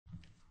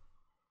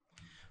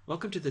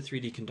Welcome to the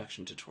 3D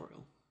Conduction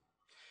tutorial.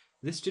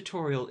 This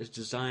tutorial is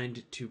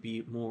designed to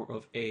be more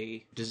of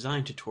a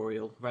design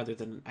tutorial rather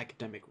than an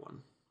academic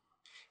one.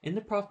 In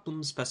the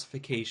problem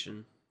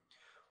specification,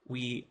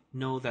 we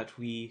know that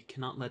we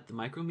cannot let the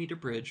micrometer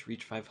bridge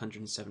reach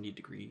 570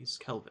 degrees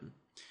Kelvin,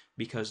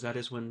 because that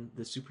is when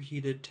the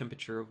superheated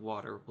temperature of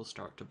water will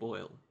start to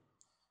boil.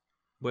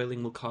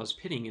 Boiling will cause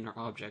pitting in our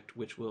object,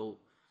 which will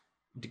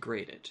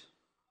degrade it.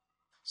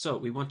 So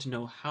we want to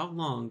know how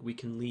long we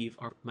can leave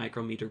our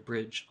micrometer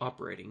bridge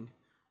operating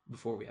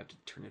before we have to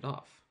turn it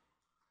off.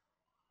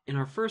 In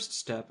our first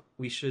step,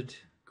 we should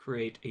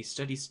create a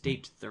steady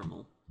state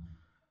thermal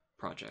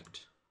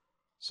project.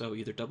 So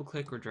either double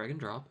click or drag and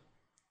drop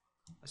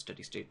a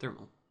steady state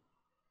thermal.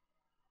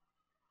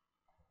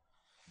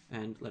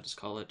 And let us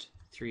call it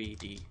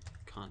 3D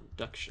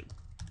Conduction.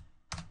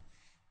 Our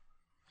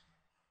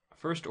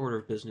first order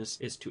of business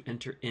is to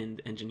enter in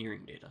the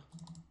engineering data.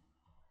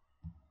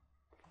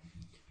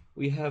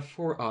 We have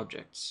four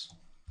objects: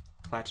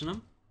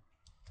 platinum,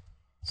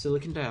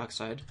 silicon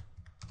dioxide,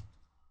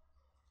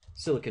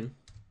 silicon,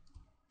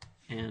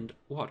 and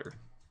water.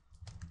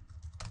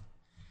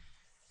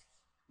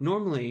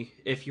 Normally,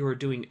 if you are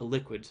doing a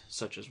liquid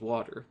such as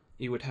water,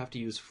 you would have to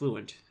use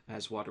fluent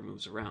as water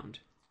moves around.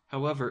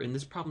 However, in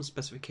this problem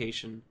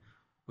specification,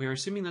 we are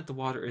assuming that the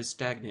water is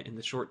stagnant in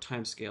the short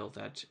time scale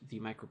that the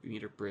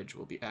micrometer bridge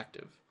will be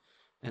active,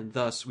 and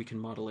thus we can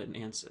model it in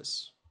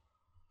Ansys.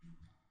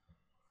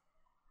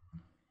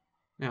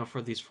 Now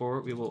for these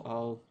four, we will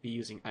all be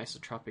using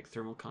isotropic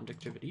thermal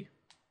conductivity.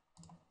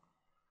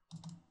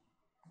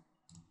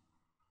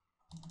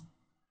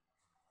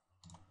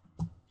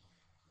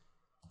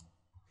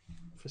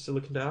 For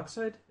silicon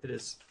dioxide, it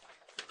is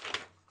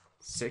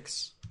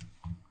 6.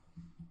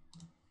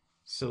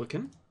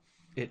 Silicon,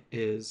 it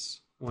is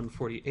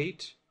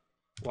 148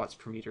 watts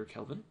per meter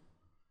Kelvin.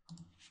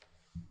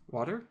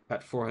 Water,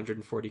 at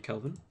 440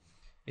 Kelvin,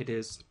 it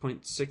is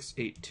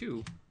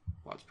 0.682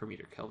 watts per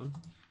meter Kelvin.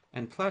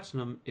 And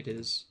platinum, it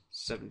is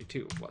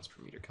 72 watts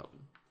per meter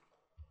Kelvin.